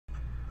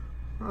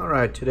All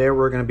right, today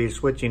we're going to be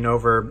switching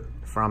over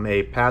from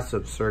a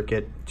passive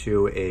circuit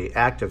to a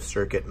active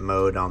circuit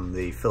mode on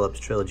the Phillips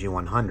Trilogy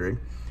 100.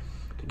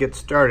 To get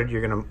started,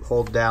 you're going to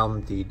hold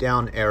down the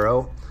down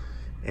arrow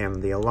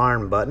and the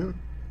alarm button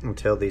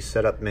until the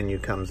setup menu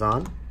comes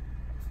on.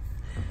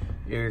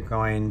 You're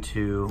going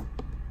to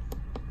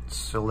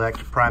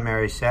select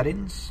primary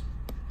settings.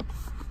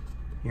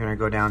 You're going to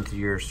go down to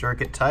your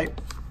circuit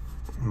type,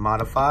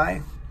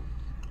 modify,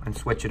 and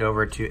switch it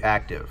over to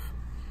active.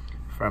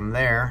 From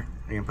there,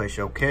 you can place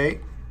OK,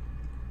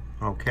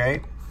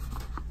 OK,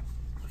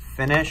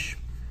 finish,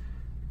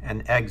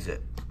 and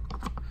exit.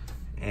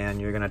 And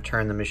you're going to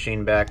turn the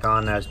machine back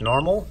on as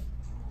normal.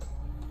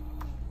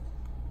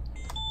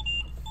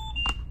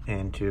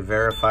 And to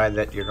verify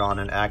that you're on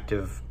an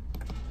active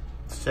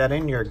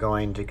setting, you're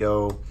going to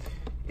go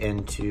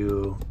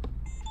into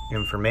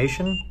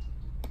information.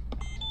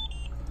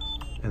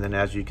 And then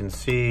as you can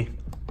see,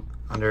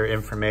 under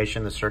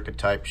information, the circuit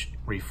type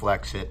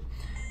reflects it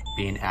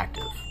being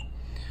active.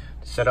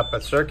 To set up a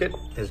circuit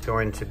is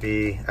going to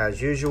be,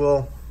 as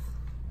usual,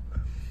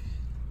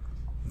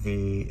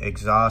 the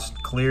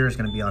exhaust clear is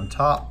going to be on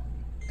top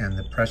and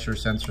the pressure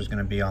sensor is going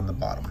to be on the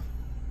bottom.